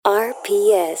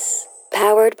RPS,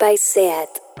 powered by SEAT.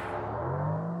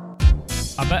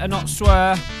 I better not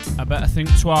swear, I better think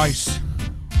twice.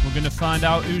 We're going to find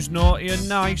out who's naughty and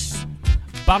nice.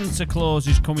 Banter Claus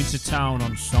is coming to town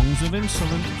on Songs of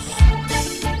Insolence.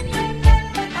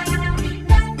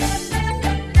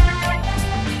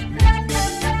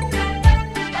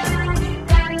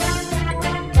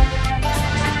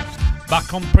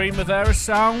 Back on Primavera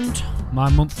Sound, my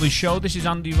monthly show. This is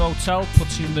Andy Votel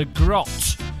putting the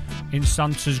grot in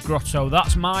Santa's grotto.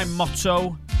 That's my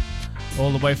motto. All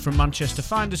the way from Manchester,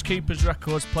 Finders Keepers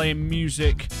Records, playing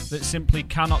music that simply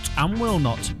cannot and will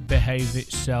not behave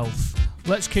itself.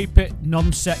 Let's keep it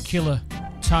non-secular.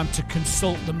 Time to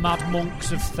consult the mad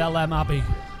monks of Thelem Abbey.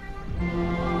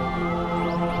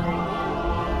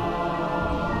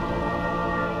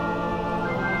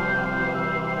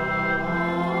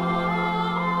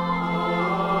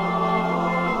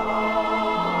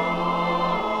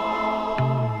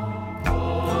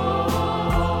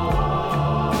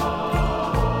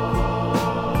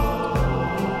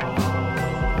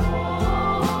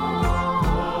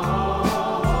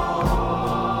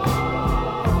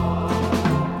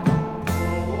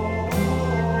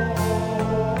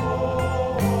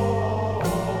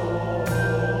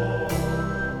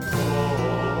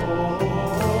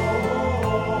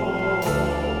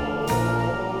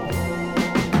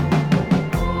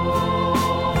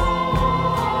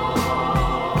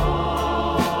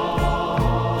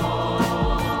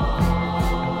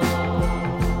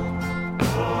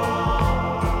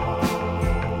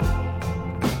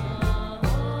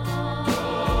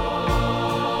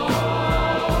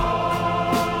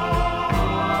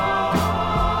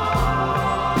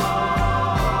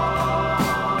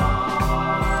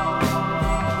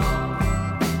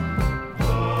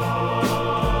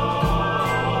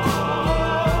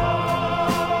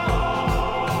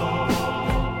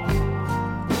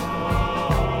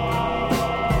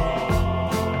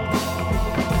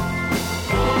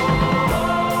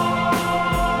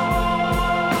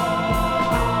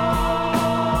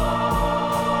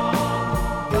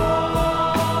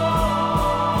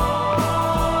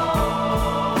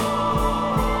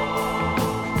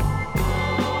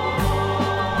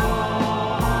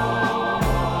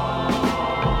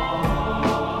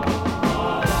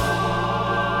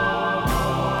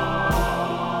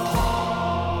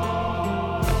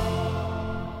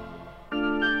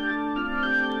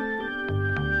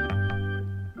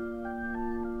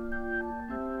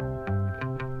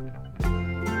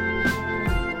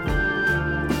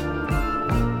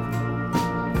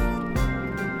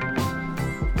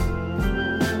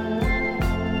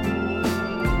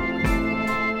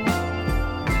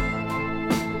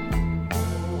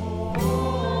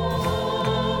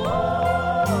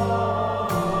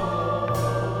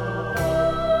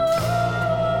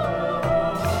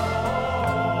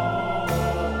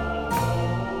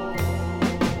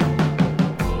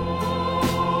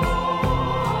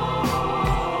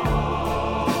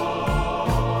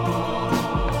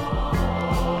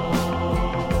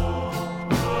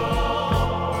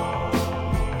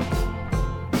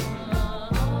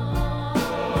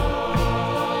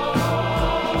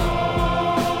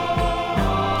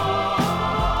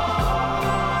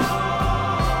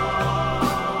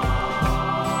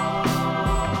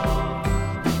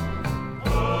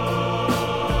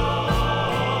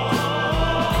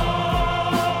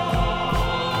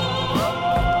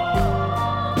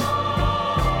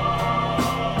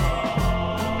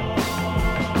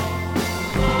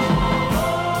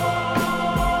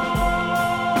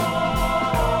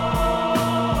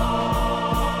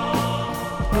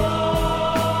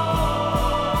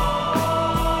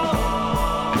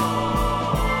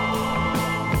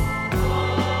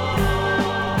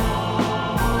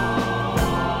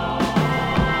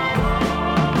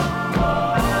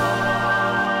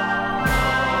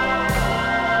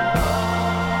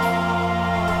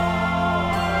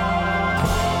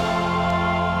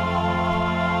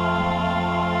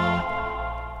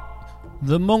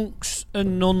 The monks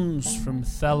and nuns from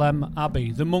Thelem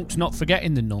Abbey. The monks not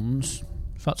forgetting the nuns.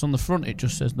 In fact, on the front it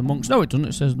just says the monks. No, it doesn't.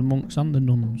 It says the monks and the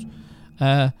nuns.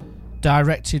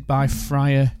 Directed by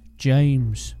Friar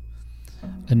James.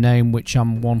 A name which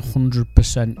I'm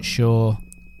 100% sure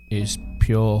is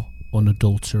pure,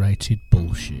 unadulterated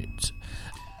bullshit.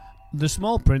 The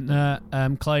small print there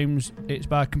claims it's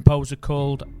by a composer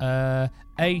called A.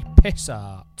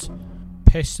 Pissart.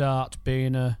 Pissart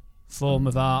being a form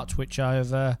of art which I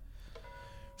have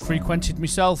frequented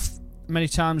myself many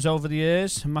times over the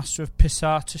years, a master of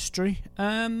pissartistry.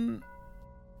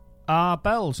 R.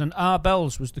 Bells, and R.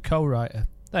 Bells was the co-writer.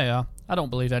 There you are. I don't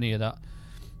believe any of that.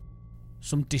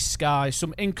 some disguise,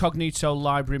 some incognito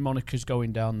library monikers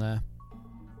going down there.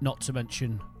 Not to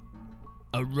mention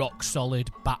a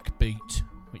rock-solid backbeat,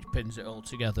 which pins it all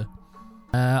together.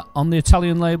 On the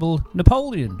Italian label,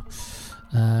 Napoleon.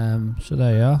 So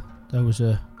there you are. There was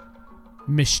a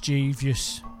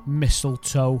mischievous,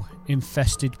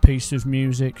 mistletoe-infested piece of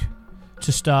music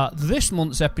to start this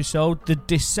month's episode, the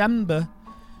December,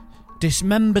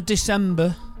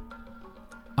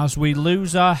 as we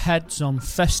lose our heads on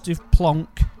festive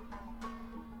plonk,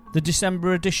 the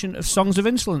December edition of Songs of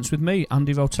Insolence with me,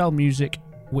 Andy Votel, music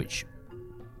which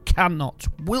cannot,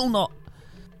 will not,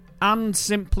 and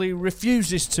simply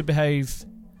refuses to behave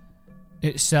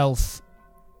itself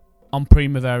on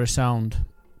Primavera Sound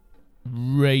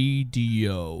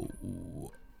Radio.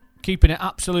 Keeping it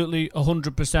absolutely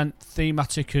 100%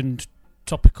 thematic and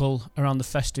topical around the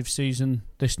festive season,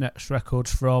 this next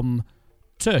record's from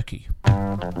Turkey.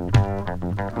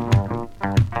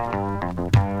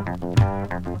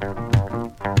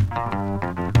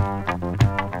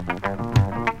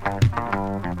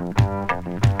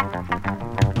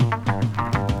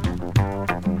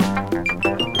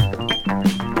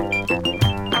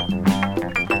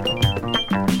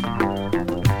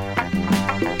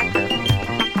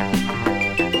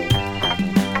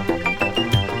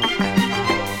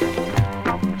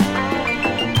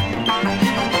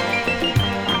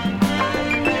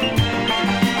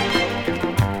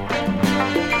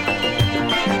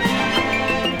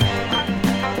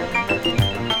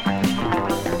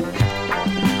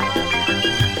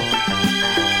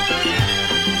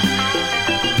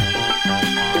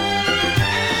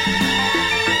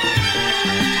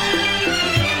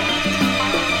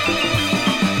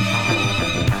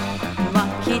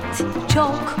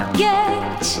 Çok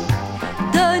geç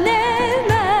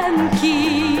dönemem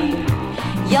ki,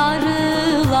 yarılanmış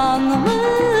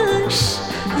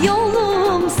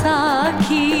yolumsa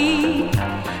ki,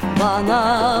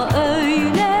 bana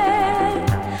öyle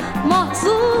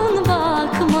mahzun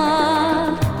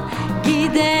bakma,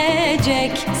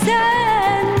 gideceksen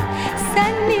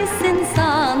sen misin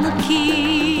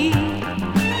sanki?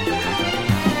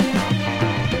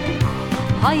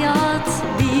 Hayat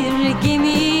bir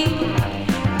gemi,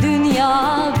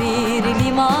 dünya bir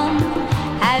liman,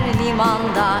 her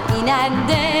limanda inen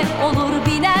de olur,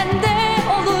 binen de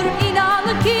olur,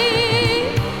 inan ki.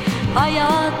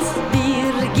 Hayat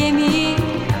bir gemi,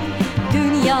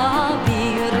 dünya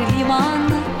bir liman,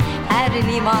 her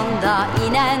limanda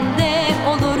inen de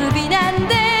olur, binen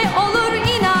de olur,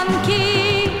 inan ki.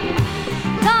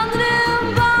 Tanrım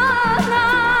bana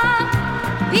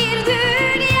bir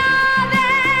dünya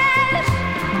ver,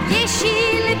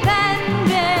 yeşil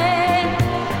pembe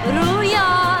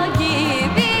rüya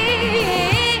gibi,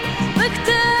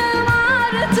 bıktım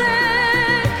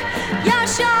artık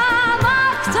yaşamaktan.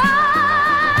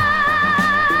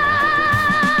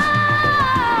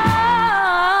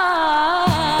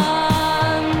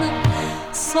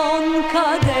 Son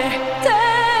kadehte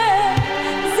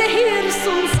zehir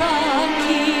sunsa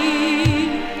ki,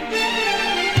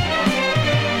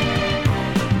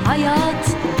 hayat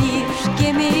bir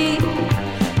gemi,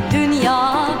 dünya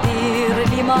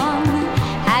bir liman,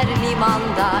 her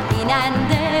limanda inen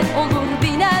de olur,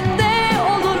 binen de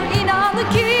olur, inan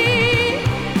ki.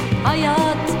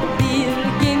 Hayat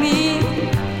bir gemi,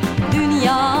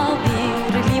 dünya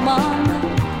bir liman,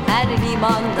 her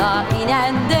limanda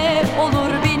inen de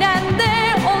olur, binen de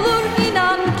olur,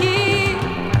 inan ki.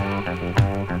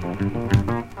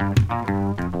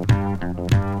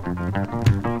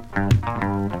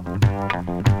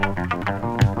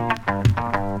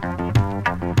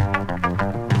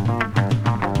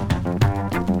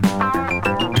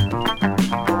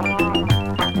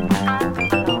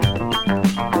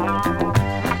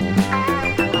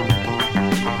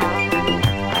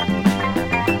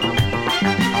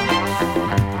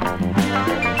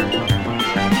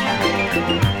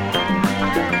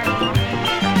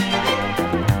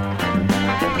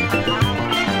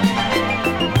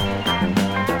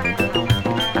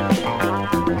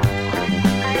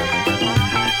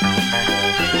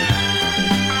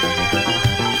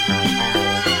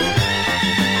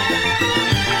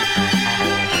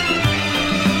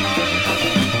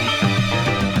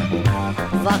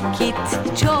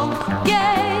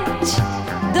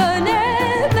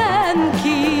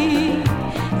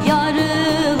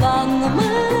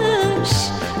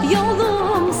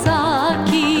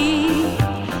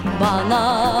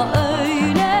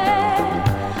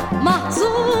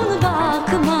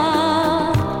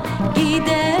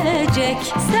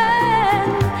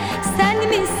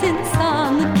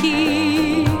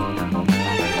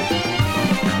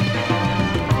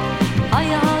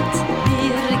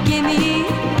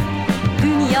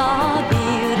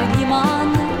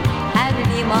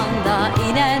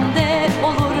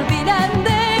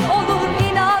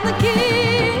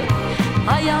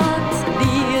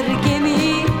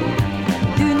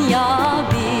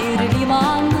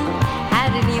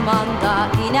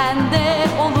 binen de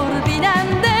olur,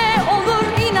 binen de olur,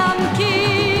 inan ki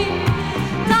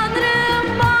Tanrım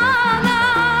bana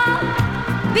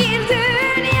bir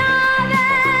dünya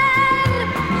ver,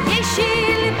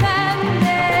 yeşil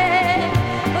pembe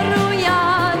rüya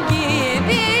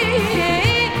gibi.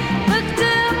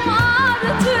 Bıktım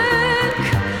artık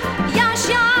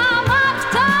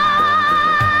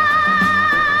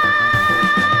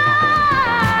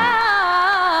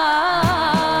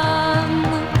yaşamaktan,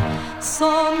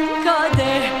 son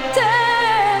kadehte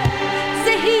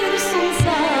zehir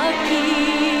sunsa ki.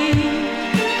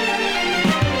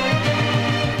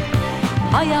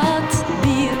 Hayat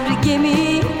bir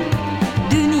gemi,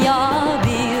 dünya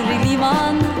bir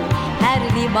liman. Her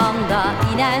limanda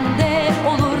inen de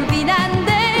olur, binen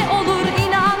de olur,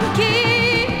 inan ki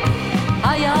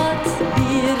hayat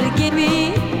bir gemi,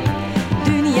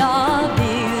 dünya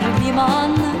bir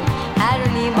liman. Her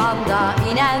limanda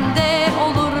inen de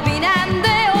olur, binen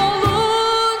de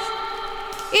olur,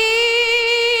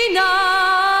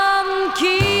 inan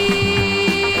ki.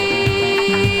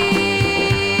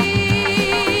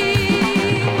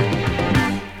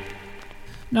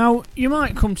 Now, you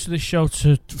might come to this show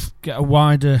to get a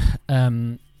wider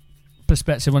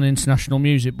perspective on international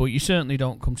music, but you certainly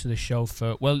don't come to this show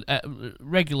for, well,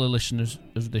 regular listeners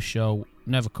of this show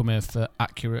never come here for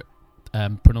accurate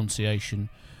pronunciation,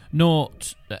 nor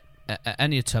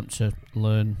any attempt to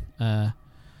learn a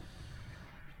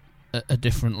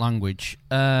different language.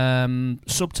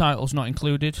 Subtitles not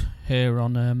included here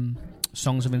on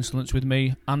Songs of Insolence with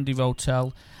me, Andy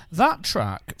Votel. That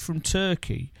track from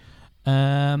Turkey,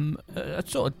 a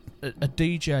sort of a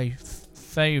DJ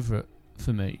favourite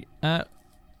for me,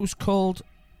 was called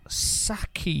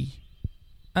Saki,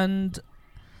 and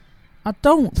I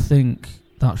don't think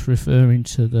that's referring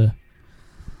to the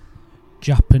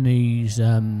Japanese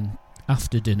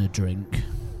after dinner drink,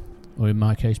 or in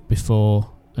my case before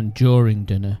and during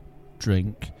dinner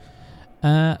drink,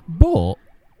 but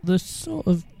the sort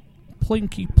of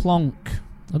plinky plonk,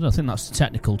 I don't think that's the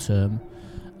technical term,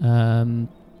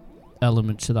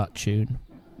 element to that tune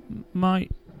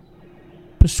might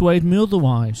persuade me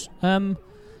otherwise.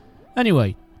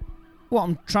 Anyway, what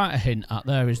I'm trying to hint at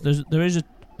there is there is a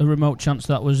remote chance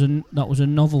that was a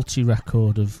novelty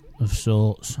record of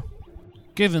sorts.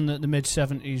 Given that the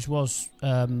mid-70s was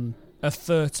a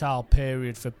fertile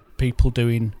period for people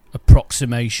doing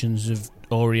approximations of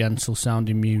Oriental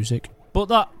sounding music, but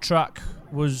that track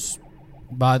was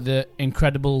by the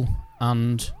incredible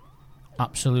and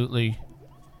absolutely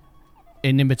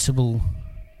inimitable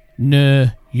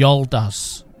Nur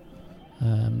Yoldaş.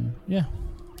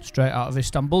 Straight out of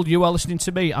Istanbul. You are listening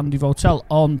to me, Andy Votel,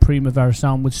 on Primavera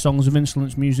Sound with Songs of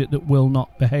Insolence, music that will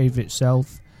not behave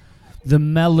itself. The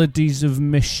Melodies of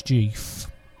Mischief.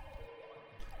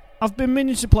 I've been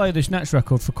meaning to play this next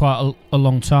record for quite a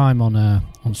long time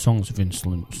on Songs of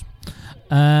Insolence.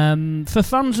 For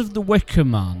fans of The Wicker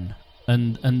Man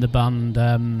and the band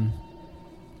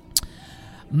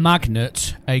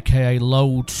Magnet, aka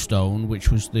Lodestone,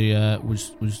 which was the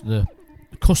was the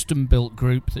custom-built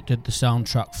group that did the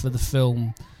soundtrack for the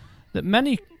film that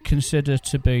many consider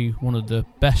to be one of the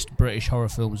best British horror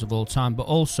films of all time, but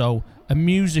also a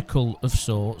musical of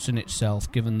sorts in itself,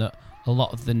 given that a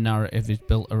lot of the narrative is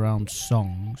built around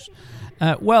songs.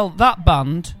 Well, that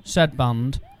band, said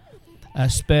band,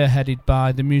 spearheaded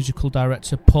by the musical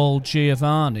director Paul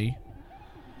Giovanni,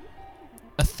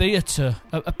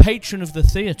 a patron of the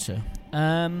theatre,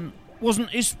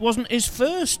 wasn't his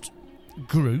first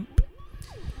group.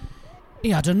 He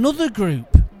had another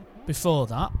group before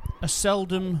that, a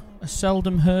seldom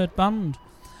heard band,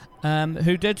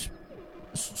 who did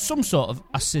some sort of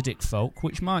acidic folk,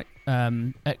 which might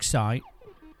excite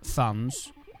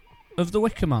fans of The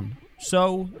Wicker Man.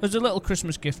 So, as a little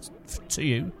Christmas gift to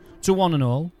you, to one and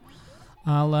all,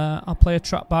 I'll play a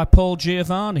track by Paul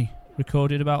Giovanni,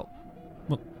 recorded about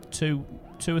two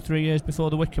or 3 years before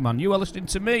The Wicker Man. You are listening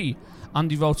to me,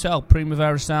 Andy Votel,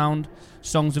 Primavera Sound,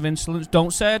 Songs of Insolence.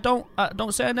 Don't say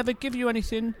I never give you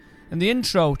anything. And the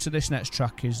intro to this next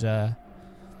track is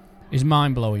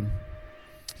mind blowing.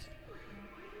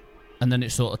 And then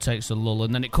it sort of takes a lull,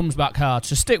 and then it comes back hard.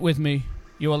 So stick with me.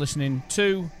 You are listening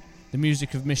to the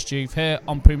music of Mischief here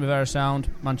on Primavera Sound,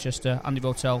 Manchester. Andy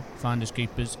Votel, Finders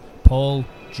Keepers, Paul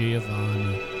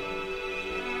Giovanni.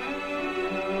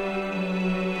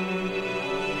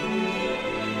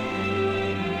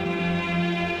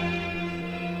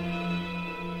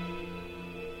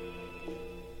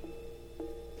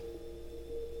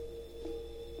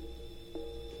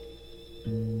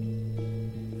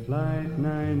 Flight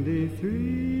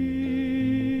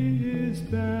 93 is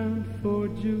bound for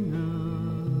Juneau.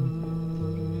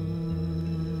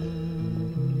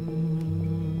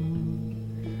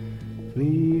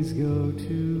 Please go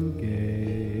to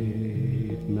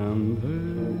gate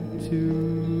number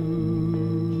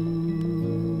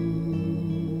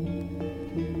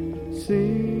 2.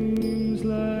 Seems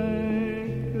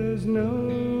like there's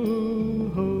no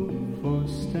hope for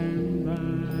standbys.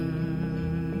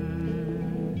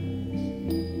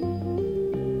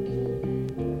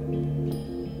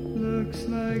 Looks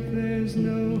like there's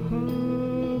no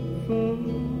hope for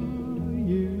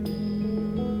you.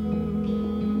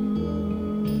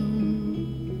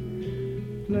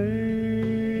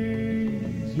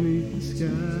 Planes meet the sky.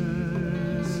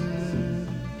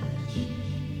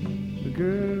 The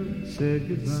girl said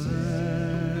goodbye.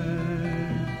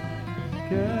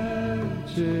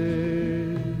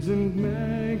 Couches and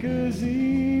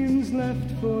magazines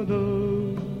left for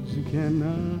those who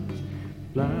cannot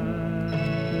fly.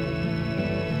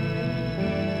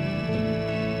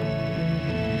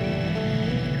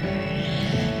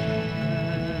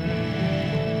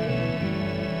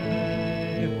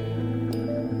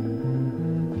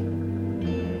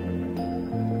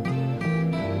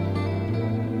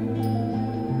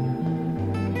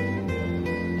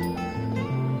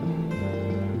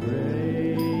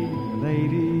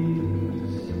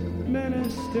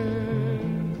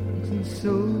 Ministers and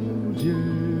soldiers,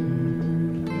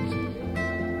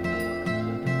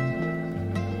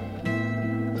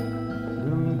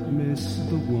 don't miss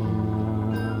the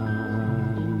one,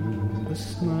 the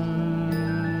smile.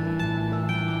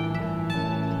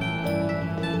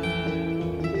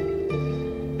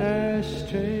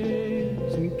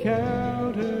 Ashtrays and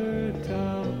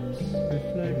countertops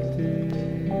reflected.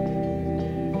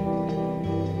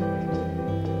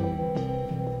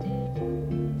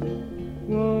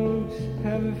 Won't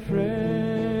have a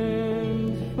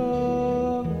friend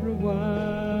for a while.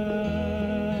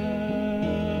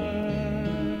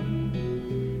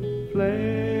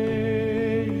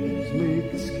 Flames meet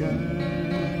the sky.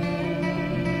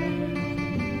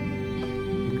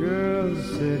 The girls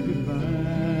said goodbye.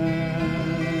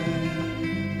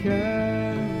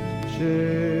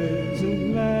 Couches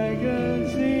and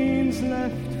magazines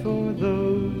left for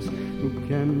those who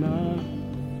cannot.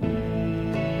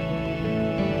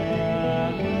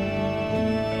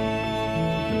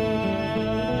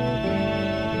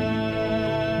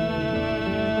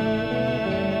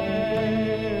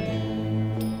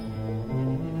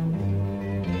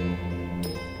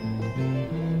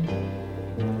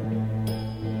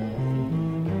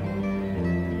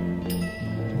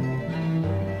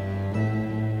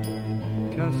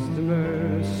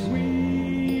 Customer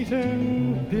sweet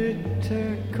and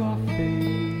bitter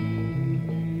coffee.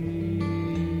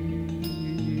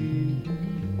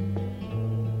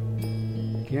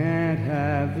 Can't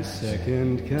have the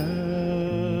second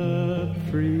cup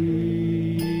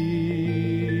free.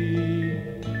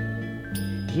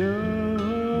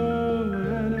 Joanna's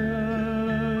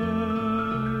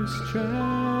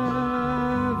traveling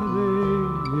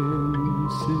in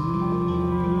silver.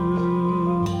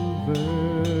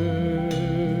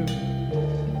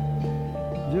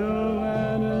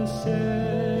 Joanna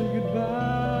said goodbye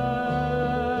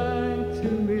to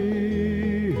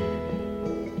me.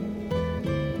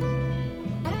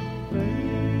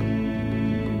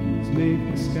 Flames meet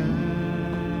the sky.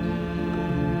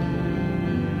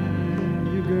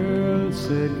 Your girl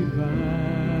said goodbye.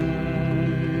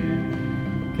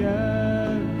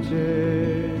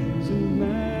 Couches and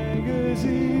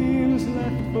magazines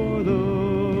left for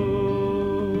those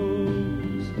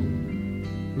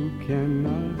who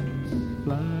cannot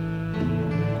fly.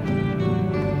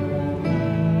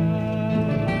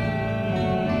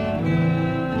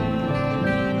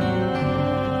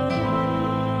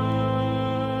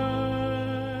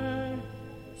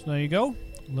 So there you go.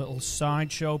 Little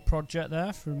sideshow project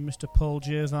there from Mr. Paul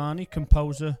Giovanni,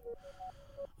 composer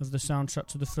of the soundtrack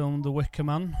to the film The Wicker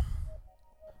Man,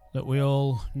 that we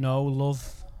all know,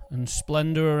 love, and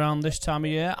splendour around this time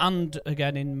of year, and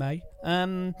again in May.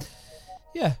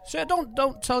 Yeah, so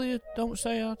don't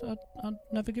say I'd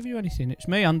never give you anything. It's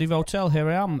me, Andy Votel. Here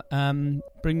I am,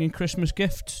 bringing Christmas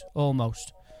gifts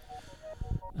almost.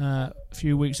 A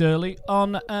few weeks early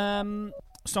on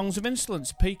Songs of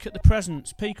Insolence, Peek at the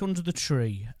Presents, Peek Under the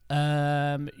Tree.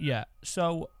 Yeah,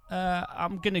 so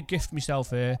I'm going to gift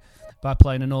myself here by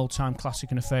playing an all-time classic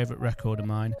and a favourite record of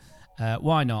mine.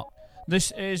 Why not?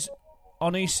 This is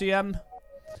on ECM,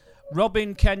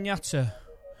 Robin Kenyatta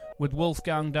with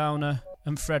Wolfgang Downer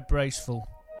and Fred Bracewell.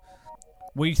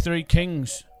 We Three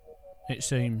Kings, it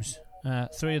seems.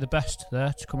 Three of the best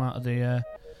there to come out of the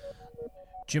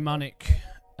Germanic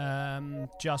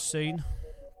jazz scene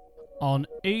on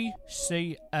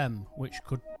ECM, which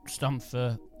could stand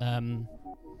for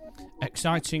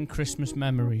Exciting Christmas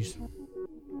memories.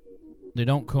 They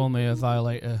don't call me a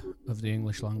violator of the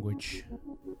English language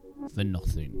for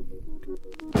nothing.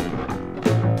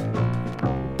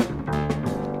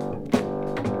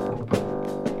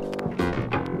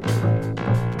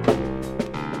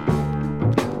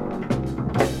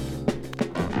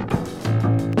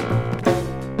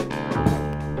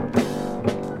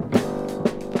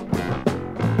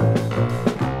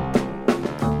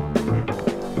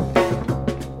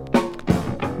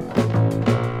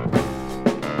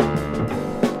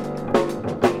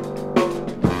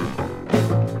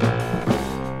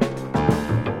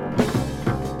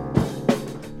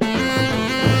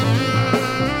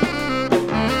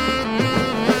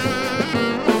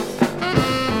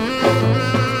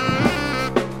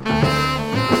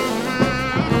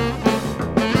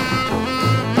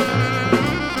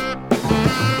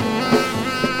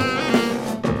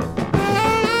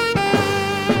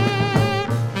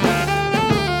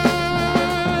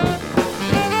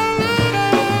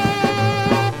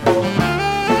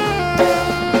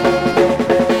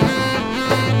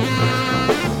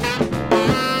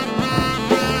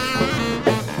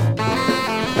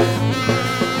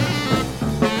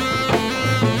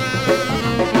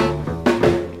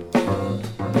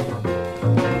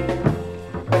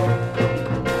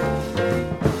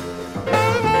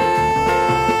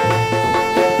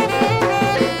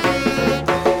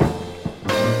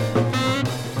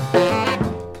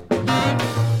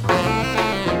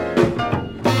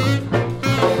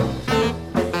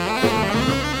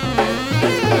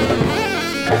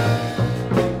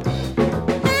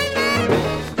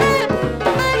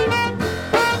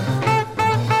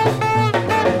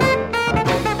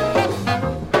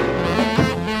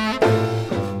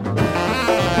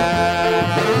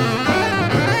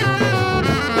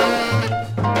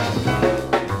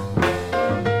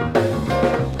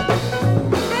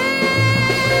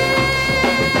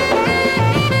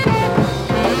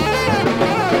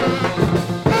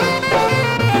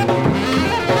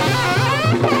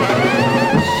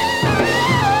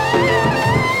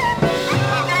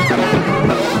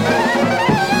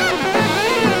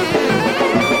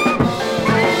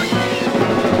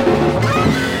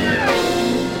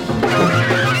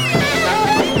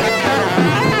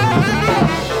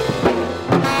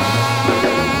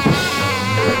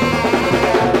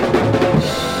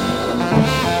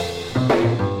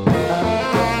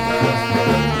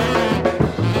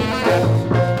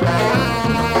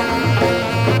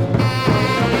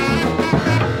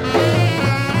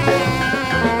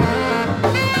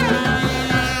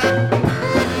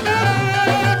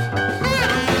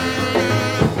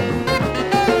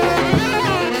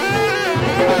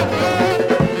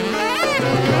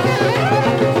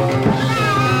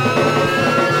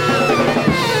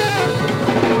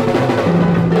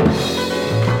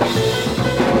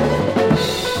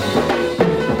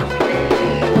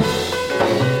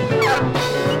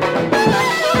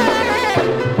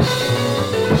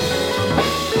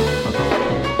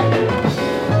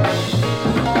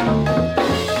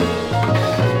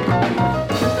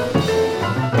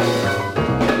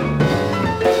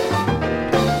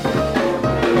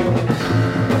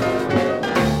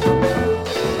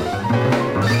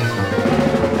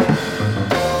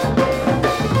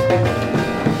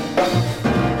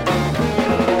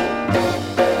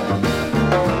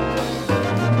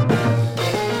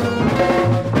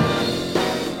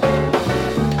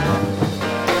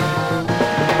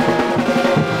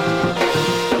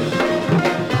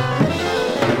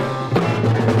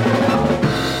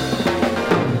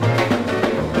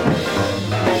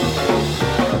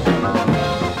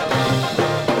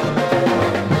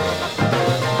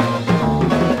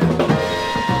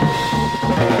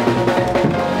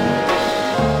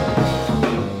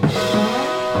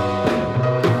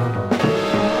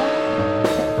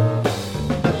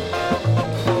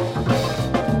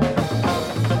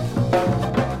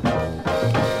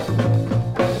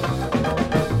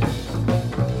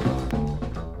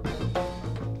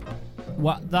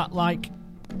 That, like,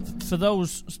 for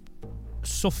those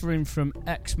suffering from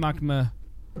ex-magma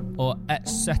or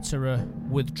etc.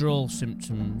 withdrawal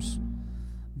symptoms,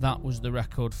 that was the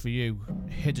record for you,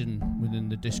 hidden within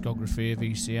the discography of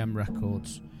ECM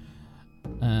Records.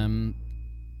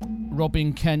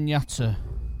 Robin Kenyatta,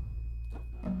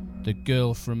 The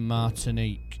Girl from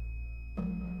Martinique.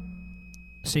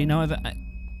 See, now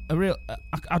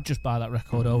I'd just buy that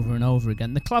record over and over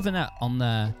again. The clavinet on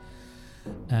there,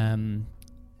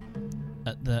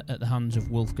 at the hands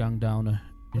of Wolfgang Downer,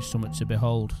 is something to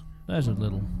behold. There's a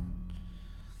little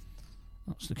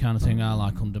That's the kind of thing I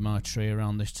like under my tree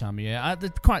around this time of year. They're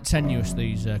quite tenuous,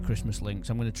 these Christmas links.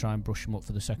 I'm going to try and brush them up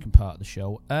for the second part of the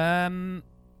show.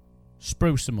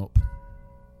 Spruce them up.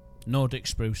 Nordic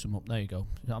spruce them up. There you go.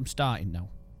 I'm starting now.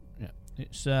 Yeah,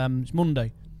 it's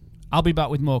Monday. I'll be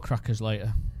back with more crackers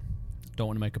later. Don't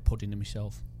want to make a pudding of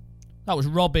myself. That was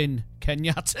Robin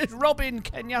Kenyatta. Robin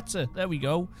Kenyatta. There we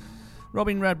go.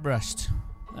 Robin Redbreast.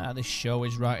 This show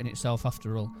is writing itself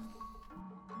after all.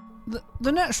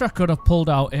 The next record I've pulled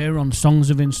out here on Songs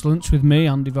of Insolence with me,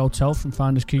 Andy Votel from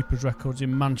Finders Keepers Records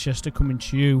in Manchester, coming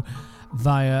to you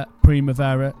via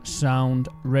Primavera Sound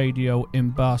Radio in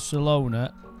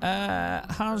Barcelona,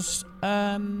 has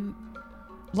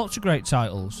lots of great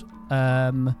titles.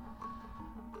 And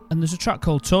there's a track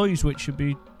called Toys, which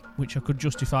I could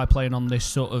justify playing on this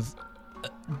sort of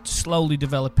slowly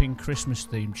developing Christmas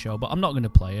themed show, but I'm not going to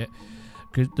play it,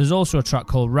 because there's also a track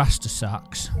called Rasta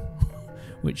Sax,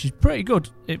 which is pretty good.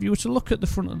 If you were to look at the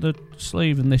front of the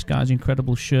sleeve and this guy's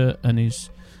incredible shirt and his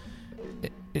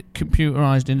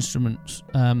computerized instruments,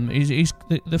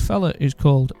 the fella is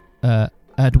called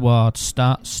Edward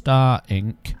Star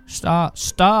Inc. Star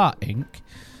Inc.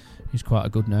 is quite a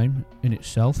good name in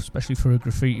itself, especially for a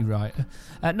graffiti writer.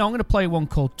 No, I'm going to play one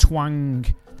called Twang,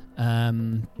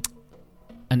 and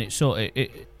it's sort of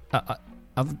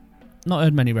I've not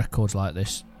heard many records like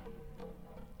this.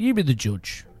 You be the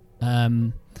judge.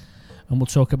 And we'll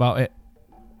talk about it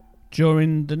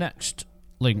during the next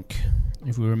link,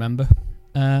 if we remember.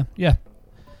 Yeah,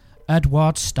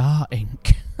 Edward Star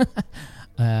Inc.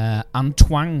 And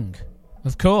Twang,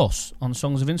 of course, on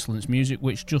Songs of Insolence, music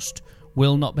which just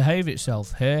will not behave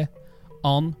itself here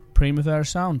on Primavera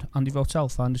Sound. Andy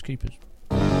Votel, Finders Keepers.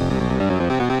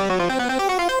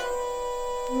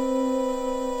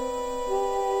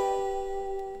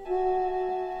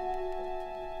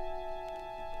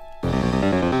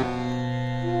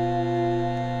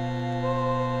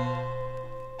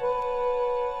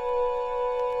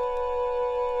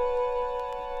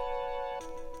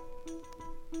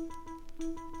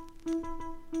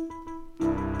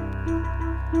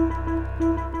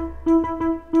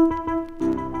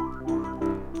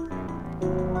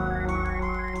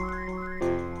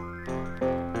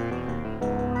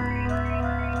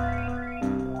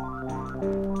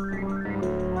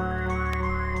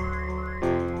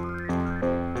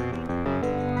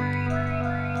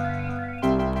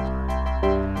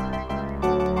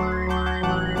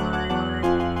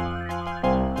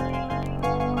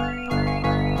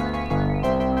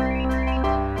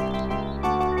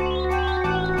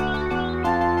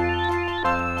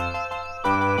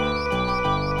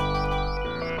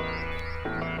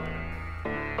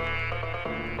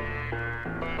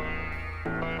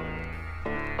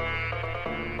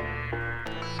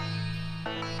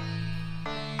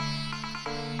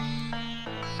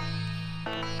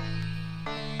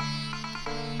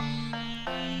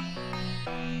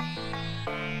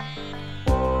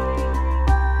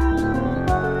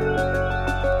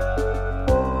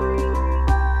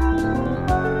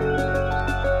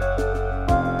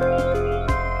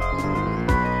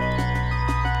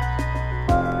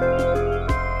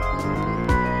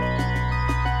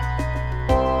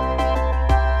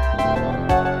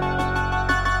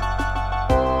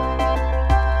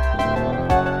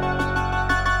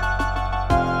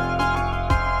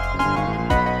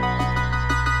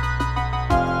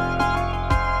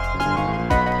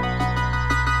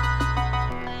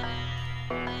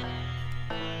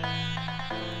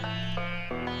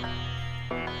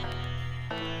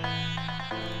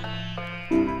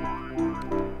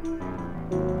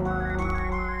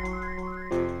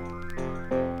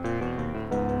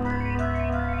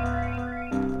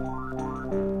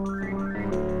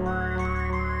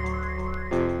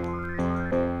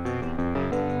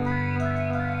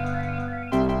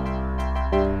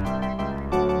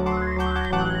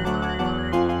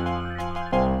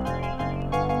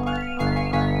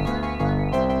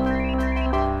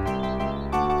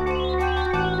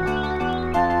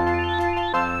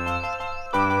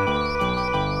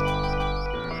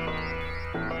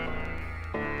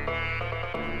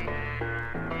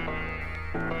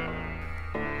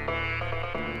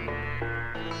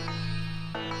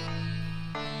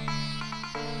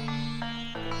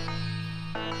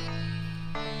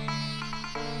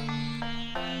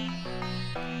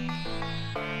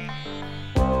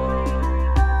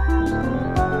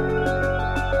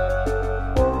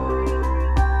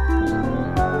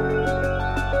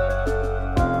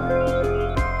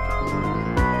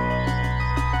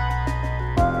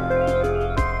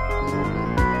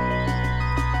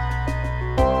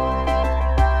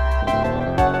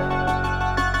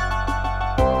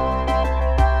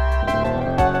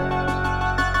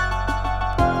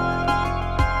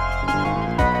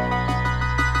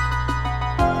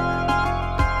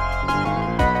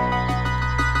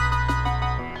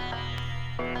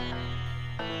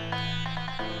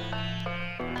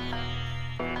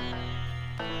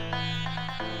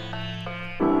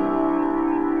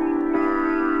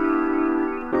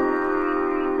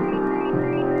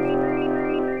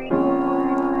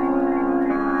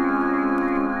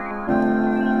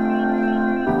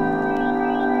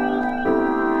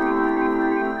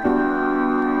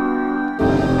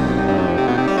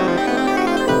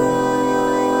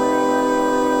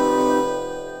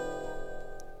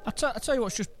 I tell you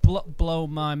what's just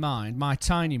blown my mind, my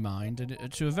tiny mind,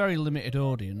 and to a very limited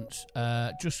audience.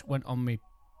 Just went on my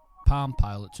Palm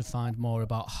Pilot to find more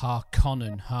about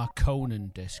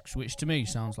Harkonnen discs, which to me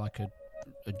sounds like a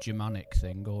Germanic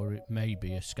thing, or it may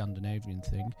be a Scandinavian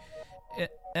thing.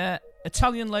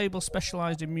 Italian label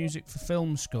specialised in music for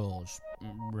film scores,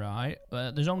 right?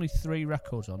 There's only 3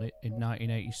 records on it in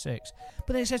 1986,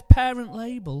 but then it says parent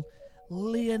label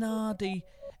Leonardi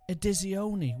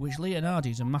Edizioni, which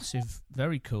Leonardi is a massive,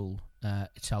 very cool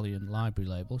Italian library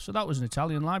label. So that was an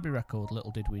Italian library record,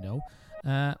 little did we know.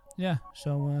 By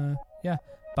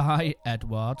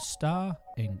Edward Starr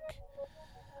Inc.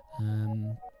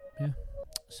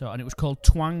 So, and it was called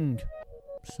Twang.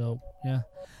 So, yeah.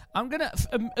 I'm going to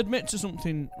admit to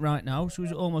something right now, so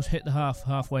we've almost hit the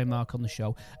halfway mark on the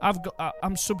show.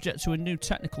 I'm subject to a new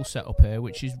technical setup here,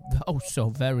 which is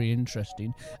so very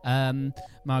interesting.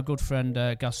 My good friend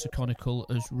Gaz Conical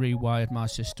has rewired my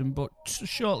system, but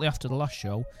shortly after the last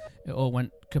show, it all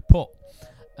went kaput.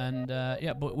 And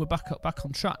but we're back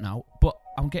on track now. But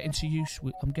I'm getting to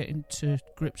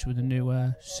grips with the new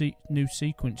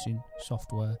sequencing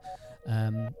software.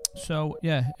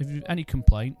 If you've any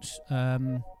complaints, I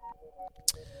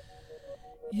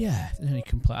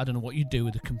don't know what you do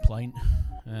with a complaint.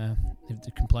 If the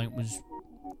complaint was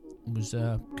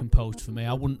composed for me,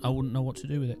 I wouldn't know what to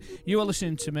do with it. You are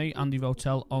listening to me, Andy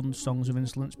Votel, on Songs of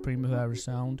Insolence, Primavera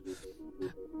Sound.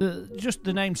 Just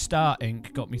the name Star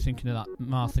Inc. got me thinking of that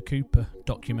Martha Cooper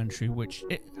documentary, which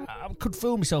I could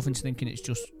fool myself into thinking it's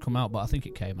just come out, but I think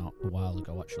it came out a while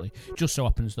ago, actually. Just so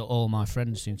happens that all my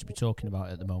friends seem to be talking about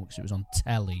it at the moment, because it was on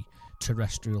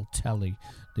terrestrial telly,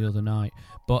 the other night.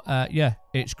 But,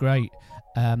 it's great.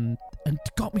 And it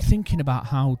got me thinking about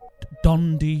how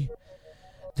Dondi,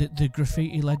 the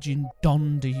graffiti legend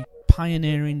Dondi,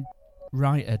 pioneering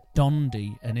writer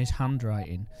Dondi, and his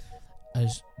handwriting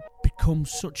has become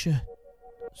such the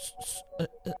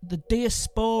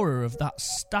diaspora of that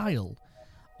style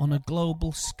on a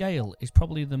global scale is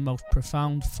probably the most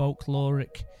profound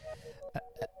folkloric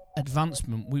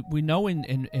advancement we know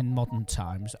in modern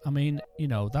times. I mean,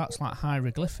 that's like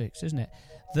hieroglyphics, isn't it?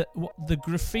 The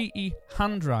graffiti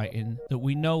handwriting that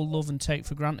we know, love and take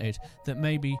for granted, that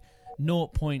maybe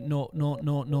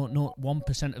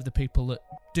 0.00001% of the people that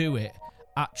do it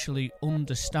actually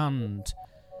understand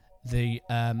the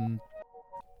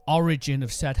origin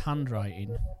of said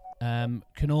handwriting,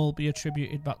 can all be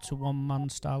attributed back to one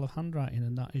man's style of handwriting,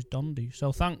 and that is Dondi.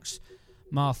 So thanks,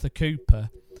 Martha Cooper,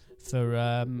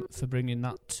 for bringing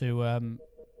that to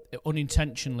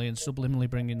unintentionally and subliminally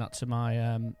bringing that to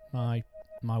my my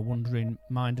wandering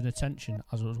mind and attention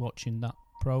as I was watching that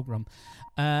programme.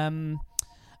 And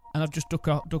I've just dug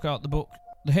out the book,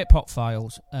 The Hip Hop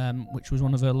Files, which was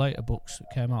one of her later books that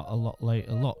came out a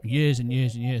lot years and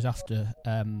years and years after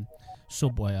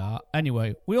Subway Art.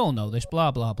 Anyway, we all know this,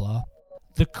 blah, blah, blah.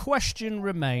 The question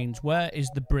remains, where is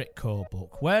the Britcore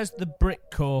book? Where's the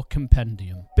Britcore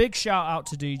compendium? Big shout out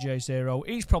to DJ Zero.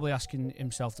 He's probably asking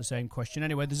himself the same question.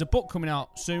 Anyway, there's a book coming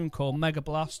out soon called Mega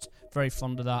Blast. Very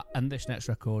fond of that. And this next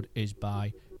record is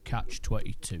by Catch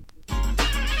 22.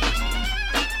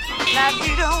 Now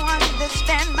you don't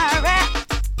understand my rap.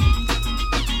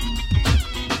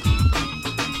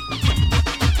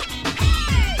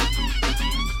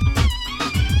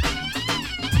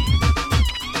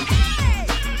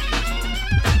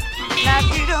 Now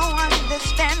you don't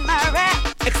understand my rap.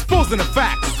 Exposing the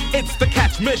facts, it's the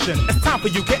Catch mission. It's time for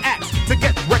you to act, to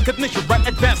get recognition. Right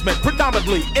advancement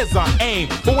predominantly is our aim.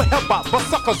 But we help out for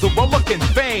suckers who are looking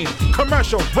vain.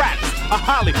 Commercial raps are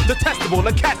highly detestable.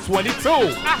 The Catch 22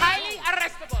 are highly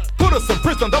arrestable. Put us in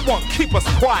prison, that won't keep us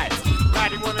quiet.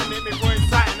 Nobody wanna make me for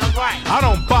inciting a right. I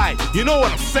don't bite, you know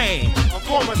what I'm saying. A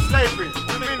form of slavery,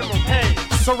 the minimum pay.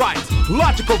 It's alright,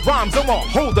 logical rhymes that won't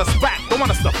hold us back. Don't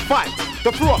want us to fight,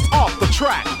 to throw us off the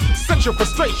track. Set your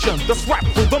frustration, just rap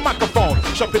through the microphone.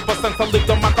 Show people sense to leave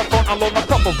the microphone alone. A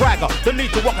proper ragger, the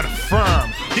need to walk in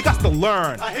firm. You got to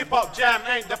learn. A hip-hop jam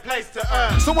ain't the place to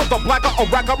earn. So with a blagger or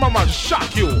ragger, mama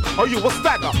shock you, or you will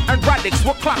stagger. And radix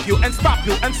will clock you and stop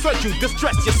you and search you,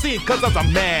 distress your scene, cause as a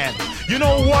man, you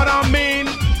know what I mean?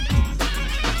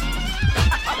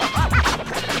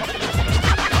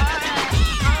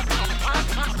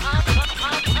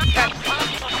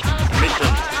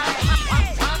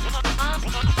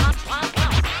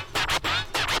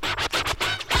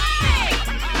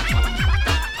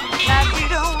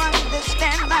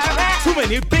 Too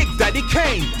many Big Daddy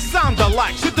Kane sound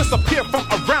alike should disappear from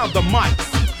around the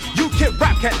mics. You UK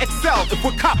rap can excel if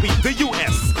we copy the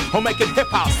US. Or make it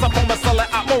hip-hop, stuff on sell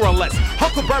it out more or less.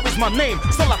 Huckleberry's my name,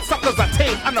 sell out suckers I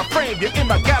tame. Unaframed, you're in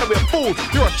my gallery of fools.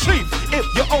 You're a chief if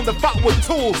you own the fight with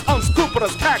tools.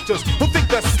 Unscrupulous characters who think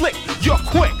they're slick, you're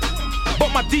quick.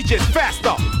 But my DJ's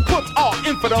faster, put all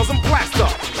infidels in plaster.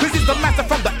 Cause he's the master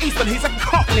from the east and he's a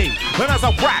cockney. And as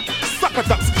I rap, sucker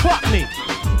ducks clock me.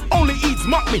 Only eats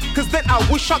mock me, cause then I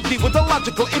will shock thee with a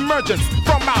logical emergence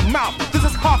from my mouth. This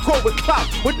is hardcore with clout,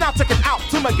 we're now taking out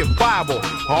to make it viable,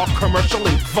 or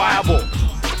commercially viable.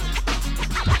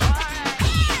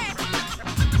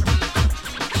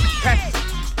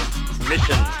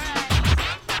 Mission.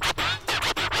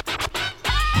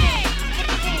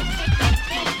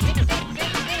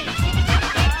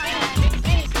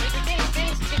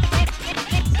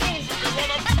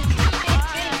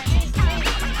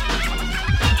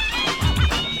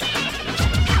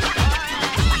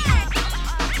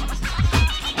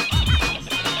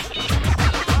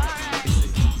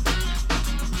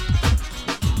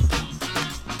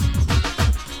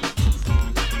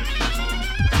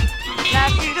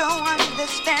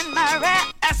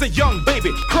 A young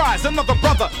baby cries, another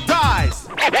brother dies.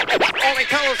 Only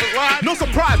colors is lies. No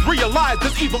surprise, realize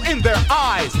there's evil in their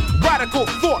eyes. Radical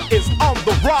thought is on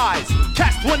the rise.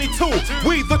 Catch 22,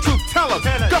 we the truth tellers.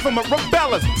 Government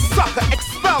rebellers, sucker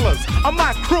expellers. On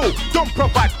my crew, don't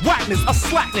provide whackness or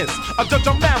slackness. I judge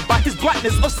a man by his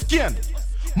blackness of skin.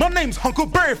 My name's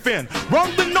Huckleberry Finn,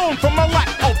 wrongly known for my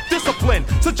lack of discipline.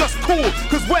 So just cool,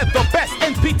 cause we're the best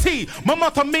NPT. My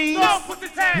motto means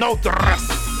no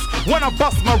dress. When I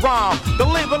bust my rhyme, the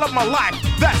label of my life,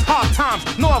 that's hard times.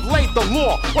 No, I've laid the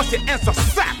law. What's your answer,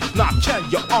 sap? Now can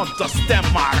you understand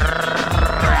my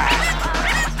rap?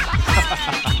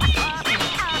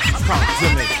 Talk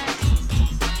to me.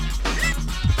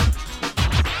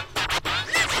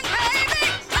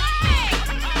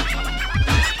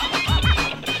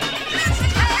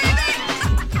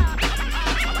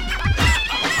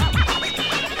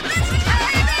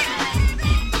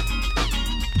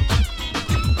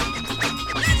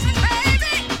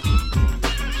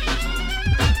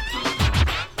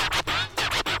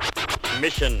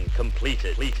 Mission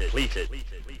completed.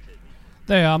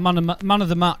 They are man of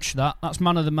the match. That's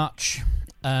man of the match.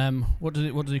 What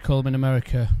do they call him in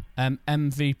America?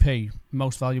 MVP,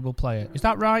 most valuable player. Is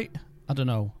that right? I don't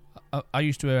know. I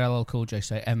used to hear LL Cool J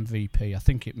say MVP. I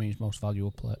think it means most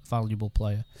valuable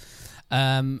player.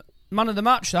 Man of the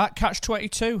match. That Catch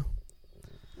 22.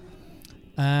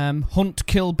 Hunt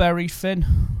Kilberry Finn.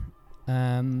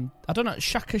 I don't know.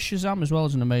 Shaka Shazam as well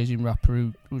is an amazing rapper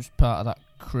who was part of that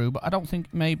crew, but I don't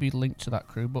think maybe linked to that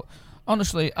crew. But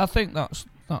honestly, I think that's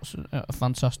a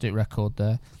fantastic record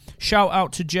there. Shout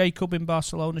out to Jacob in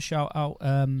Barcelona. Shout out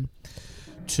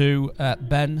to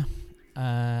Ben,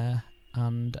 and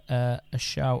a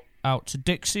shout out to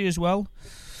Dixie as well.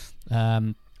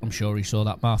 I'm sure he saw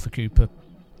that Martha Cooper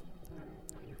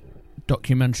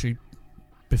documentary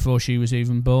before she was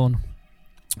even born.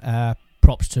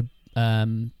 Props to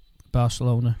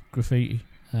Barcelona Graffiti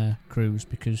crews,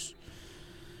 because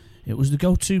it was the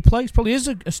go-to place. Probably is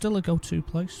still a go-to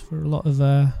place for a lot of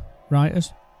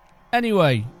writers.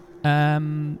 Anyway,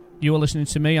 you are listening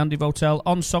to me, Andy Votel,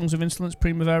 on Songs of Insolence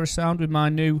Primavera Sound with my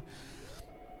new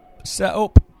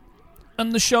setup,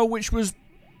 and the show, which was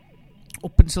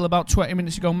up until about 20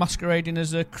 minutes ago masquerading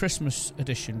as a Christmas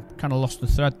edition. Kind of lost the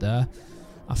thread there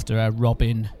after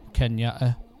Robin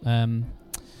Kenyatta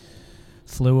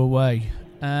flew away.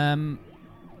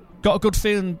 Got a good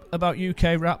feeling about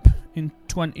UK rap in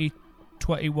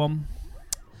 2021.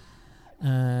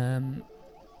 I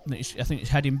think it's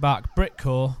heading back.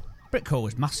 Britcore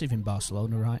was massive in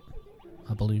Barcelona, right?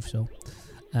 I believe so.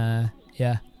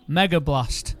 Yeah. Mega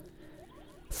Blast.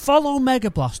 Follow Mega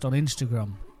Blast on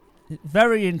Instagram.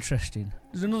 Very interesting.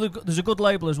 There's a good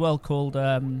label as well called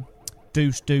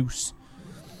Deuce Deuce.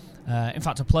 In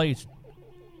fact, I played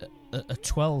a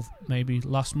 12 maybe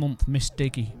last month, Miss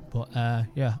Diggy, but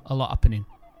yeah, a lot happening.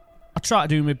 I try to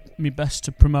do my best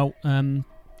to promote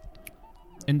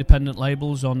independent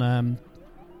labels on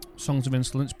Songs of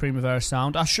Insolence, Primavera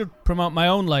Sound. I should promote my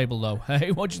own label though.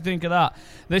 Hey, what do you think of that?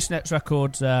 This next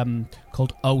record's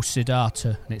called O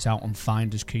Siddhartha, and it's out on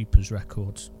Finders Keepers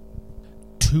Records.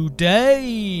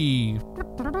 Today.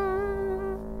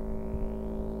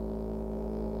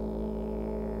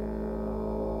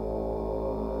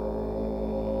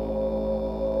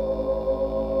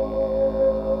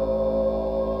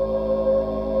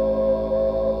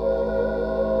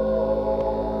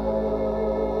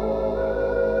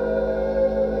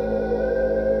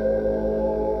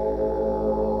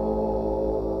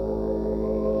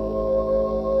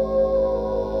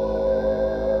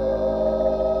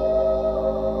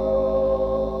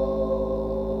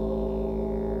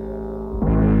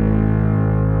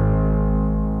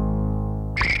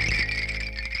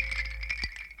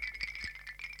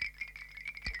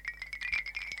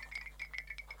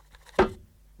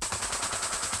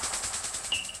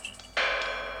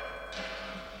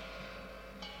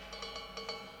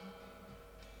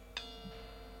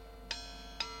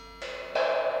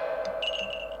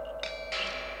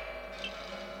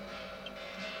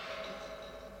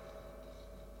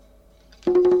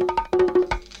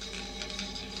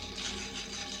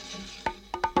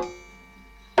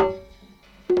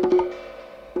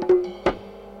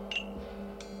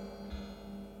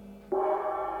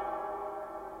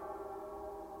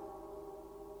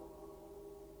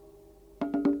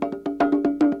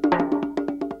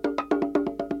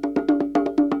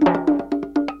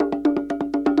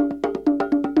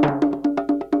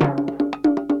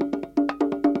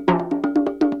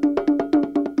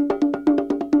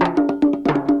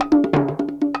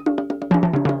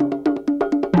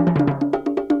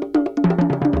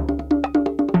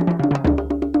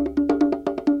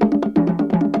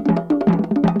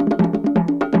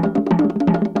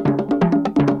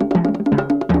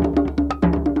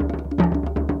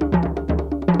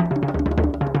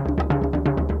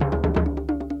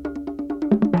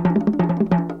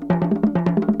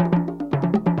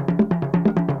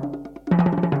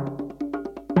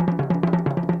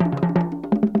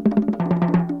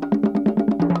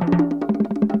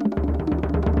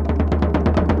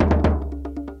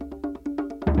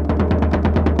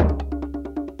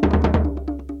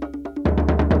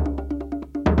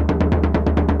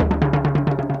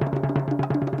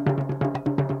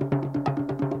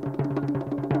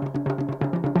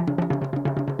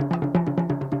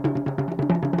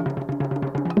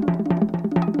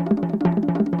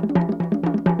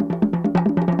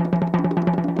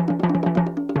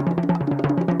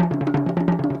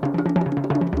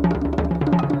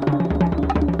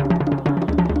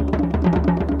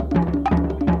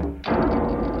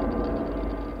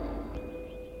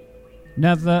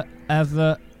 Never,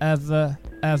 ever, ever,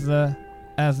 ever,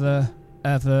 ever,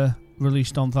 ever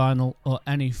released on vinyl or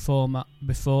any format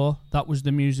before. That was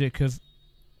the music of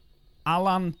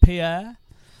Alain Pierre,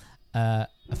 a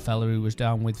fella who was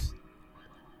down with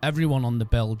everyone on the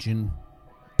Belgian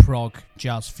prog,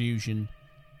 jazz fusion,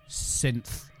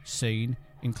 synth scene,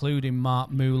 including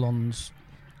Mark Moulon's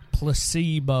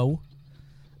Placebo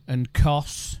and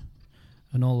Kos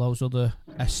and all those other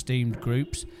esteemed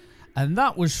groups. And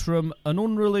that was from an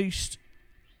unreleased...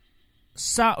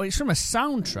 it's from a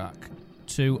soundtrack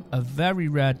to a very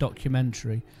rare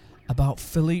documentary about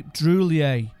Philippe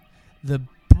Droulier, the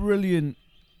brilliant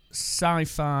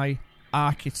sci-fi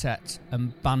architect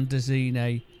and bande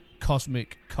dessinée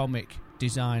cosmic comic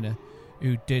designer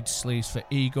who did sleeves for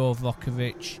Igor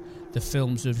Vukovic, the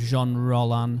films of Jean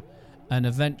Rollin, and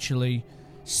eventually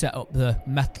set up the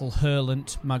Metal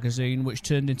Hurlant magazine, which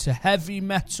turned into Heavy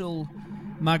Metal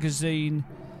magazine,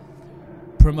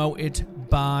 promoted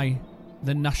by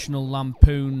the National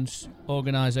Lampoon's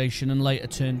organisation, and later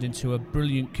turned into a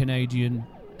brilliant Canadian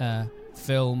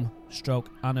film stroke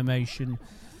animation,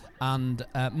 and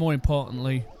more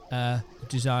importantly,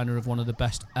 designer of one of the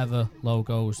best ever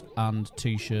logos and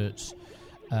t-shirts,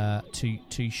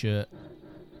 t-shirt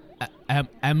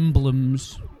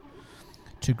emblems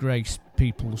to grace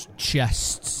people's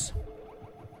chests.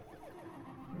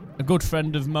 A good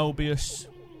friend of Mobius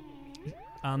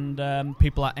and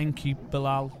people like Enki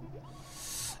Bilal.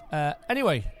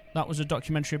 Anyway, that was a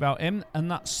documentary about him, and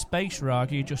that Space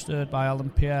Rag you just heard by Alain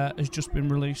Pierre has just been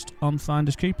released on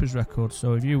Finders Keepers Records.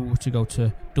 So if you were to go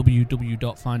to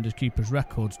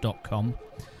www.finderskeepersrecords.com,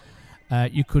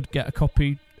 you could get a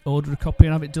copy, order a copy,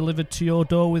 and have it delivered to your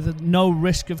door with no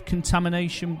risk of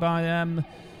contamination by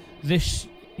this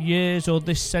year's or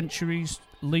this century's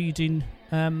leading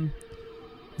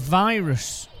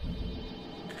virus.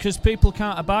 Because people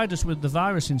can't abide us with the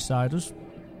virus inside us.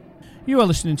 You are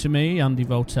listening to me, Andy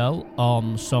Votel,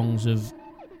 on Songs of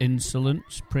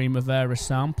Insolence, Primavera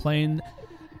Sound, playing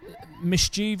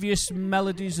mischievous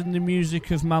melodies and the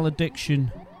music of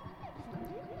malediction.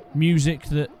 Music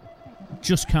that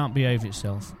just can't behave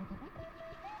itself.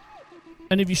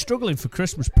 And if you're struggling for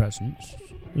Christmas presents,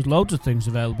 there's loads of things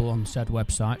available on said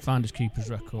website,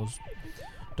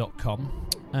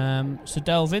 finderskeepersrecords.com. So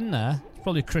delve in there. There's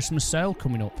probably a Christmas sale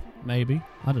coming up, maybe.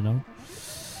 I don't know.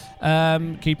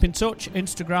 Keep in touch.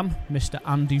 Instagram, Mr.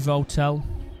 Andy Votel,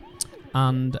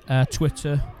 and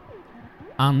Twitter,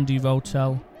 Andy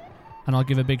Votel. And I'll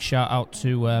give a big shout out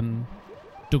to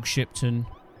Doug Shipton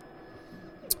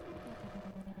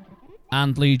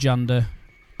and Lee Jander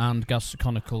and Gaz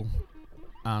Conical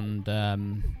and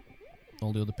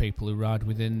all the other people who ride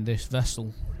within this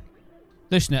vessel.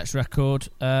 This next record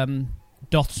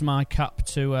doths my cap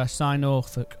to Cy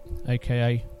Norfolk,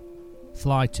 aka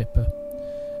Fly Tipper,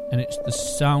 and it's the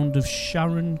sound of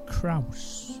Sharon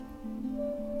Krause.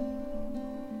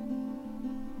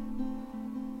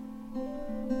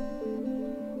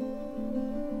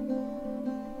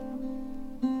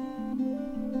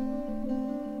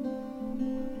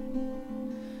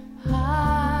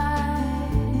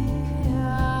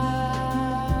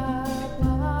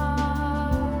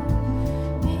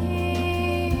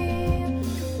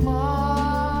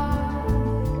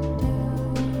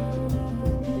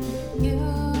 You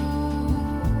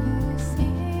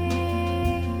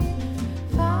see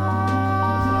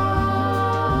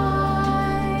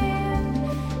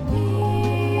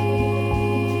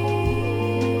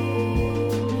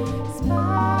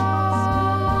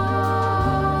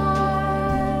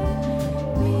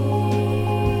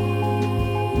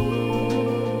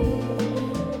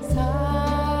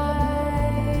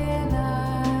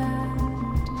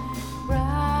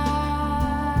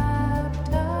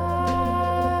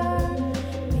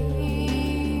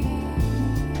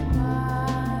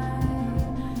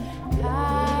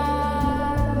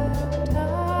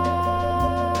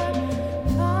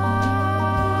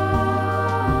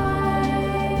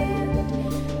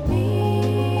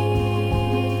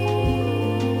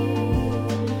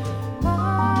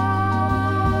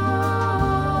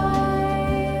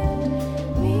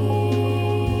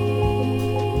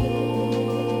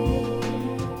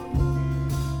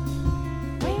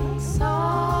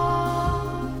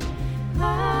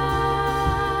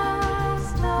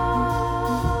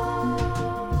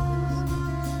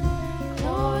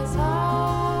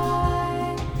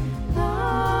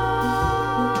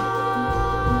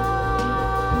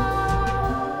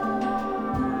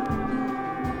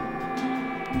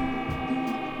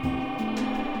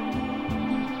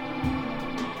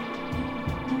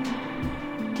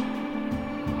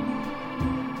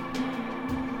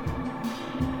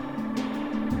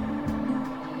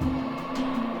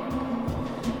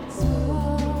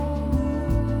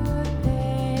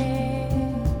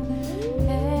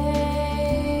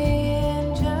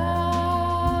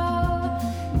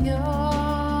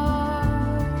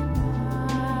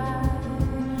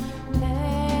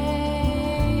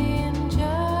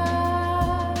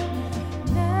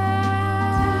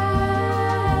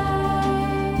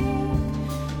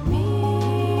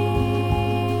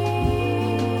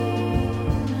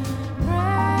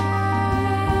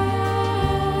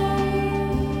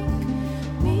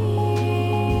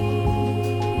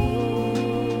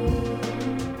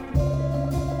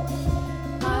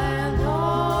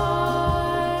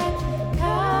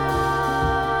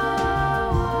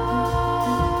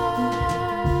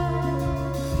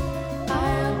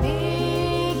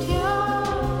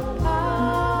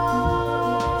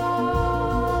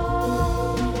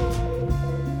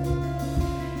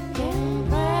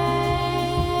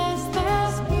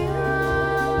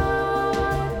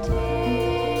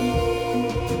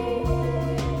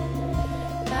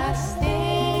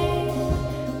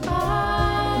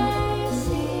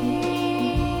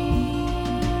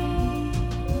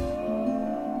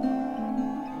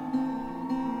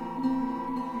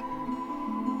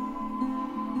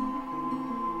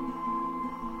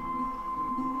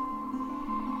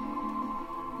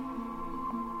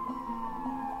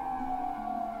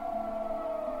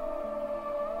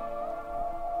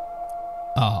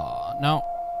Now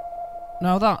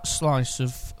that slice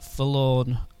of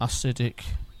forlorn, acidic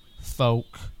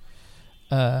folk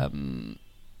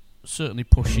certainly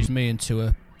pushes me into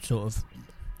a sort of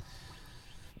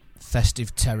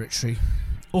festive territory,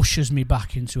 ushers me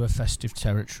back into a festive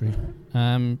territory.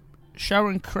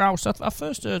 Sharon Krause, I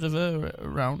first heard of her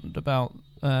around about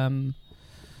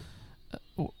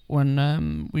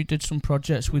when we did some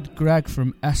projects with Greg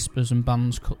from Espers and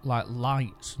bands like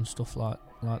Lights and stuff like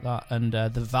that, and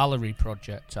the Valerie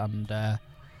project, and I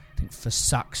think for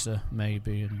Saxa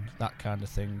maybe, and that kind of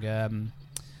thing.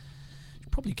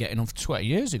 Probably getting on for 20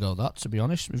 years ago, that, to be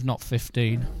honest, if not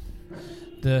 15.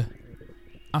 The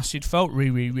acid folk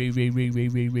revival.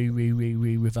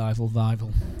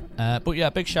 But yeah,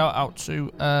 big shout out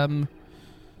to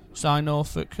Cy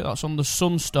Norfolk. That's on the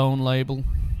Sunstone label,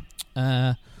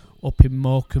 up in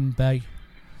Morecambe Bay.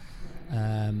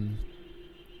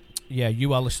 Yeah,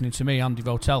 you are listening to me, Andy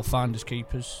Votel, Finders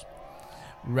Keepers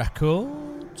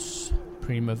Records,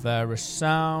 Primavera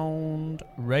Sound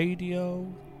Radio.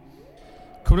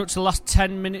 Coming up to the last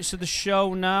 10 minutes of the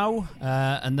show now,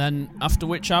 and then after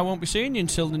which I won't be seeing you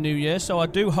until the new year. So I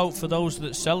do hope for those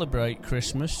that celebrate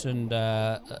Christmas and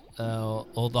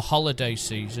or the holiday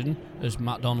season, as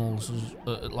McDonald's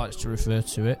likes to refer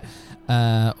to it,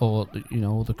 or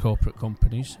the corporate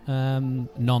companies,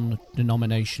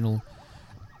 non-denominational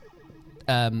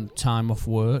time off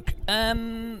work.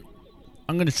 I'm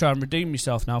going to try and redeem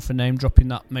myself now for name dropping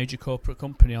that major corporate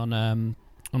company on a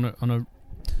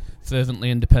fervently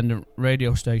independent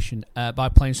radio station by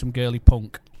playing some girly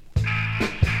punk.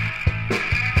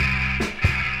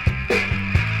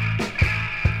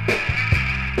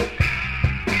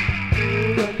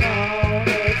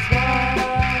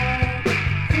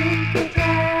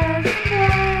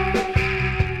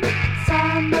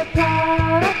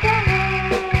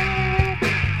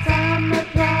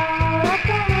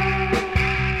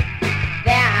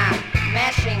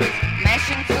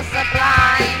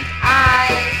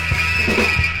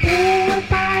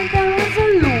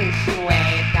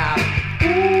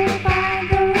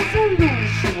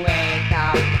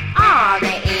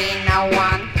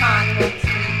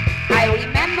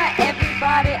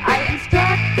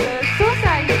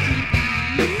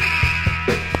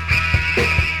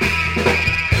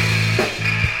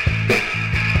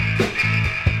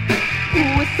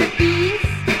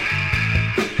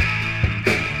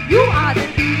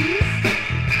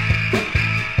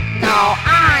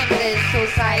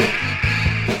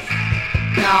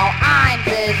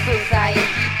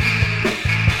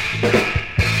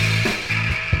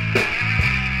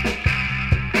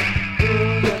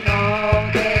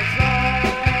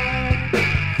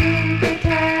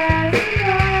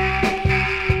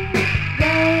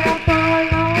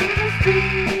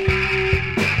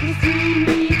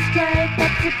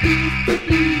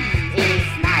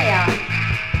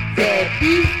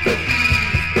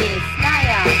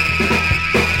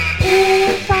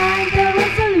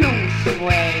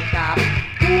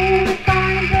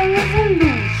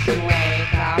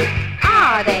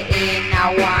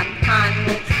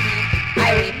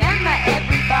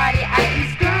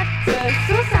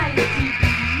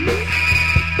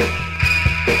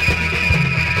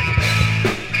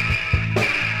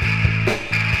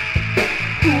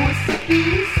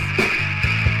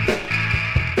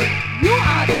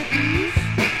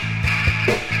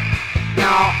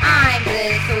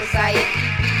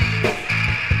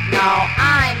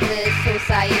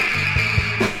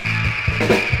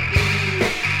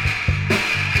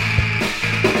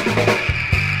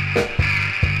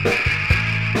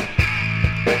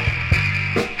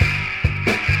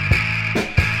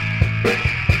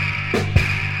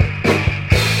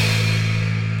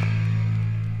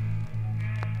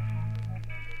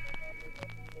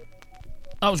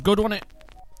 That was good, wasn't it?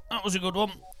 That was a good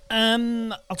one.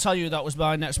 I'll tell you who that was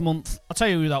by next month. I'll tell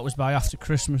you who that was by after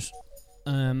Christmas.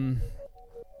 My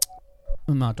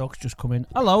dog's just come in.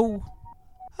 Hello.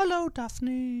 Hello,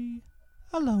 Daphne.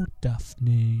 Hello,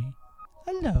 Daphne.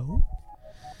 Hello.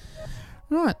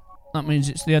 Right, that means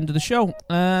it's the end of the show.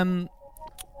 When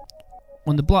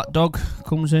the black dog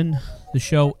comes in, the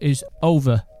show is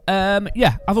over.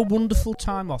 Yeah, have a wonderful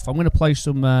time off. I'm going to play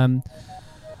some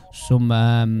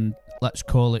let's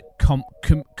call it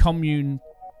commune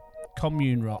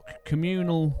rock,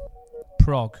 communal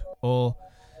prog, or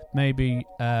maybe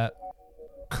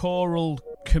choral,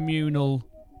 communal,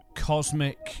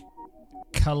 cosmic,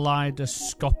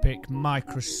 kaleidoscopic,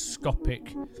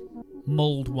 microscopic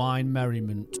mulled wine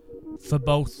merriment for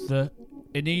both the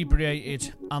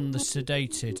inebriated and the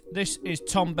sedated. This is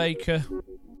Tom Baker.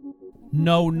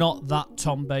 No, not that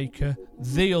Tom Baker.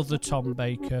 The other Tom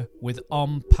Baker with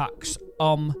On Pax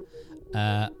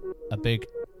a big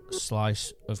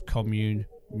slice of commune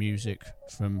music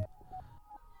from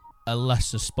a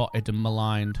lesser spotted and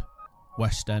maligned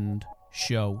West End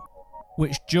show,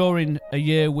 which during a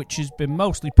year which has been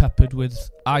mostly peppered with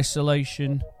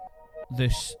isolation,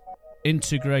 this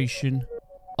integration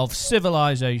of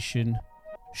civilization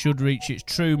should reach its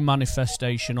true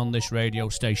manifestation on this radio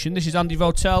station. This is Andy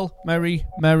Votel. Merry,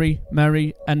 merry,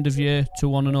 merry end of year to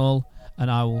one and all, and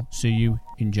I will see you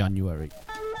in January.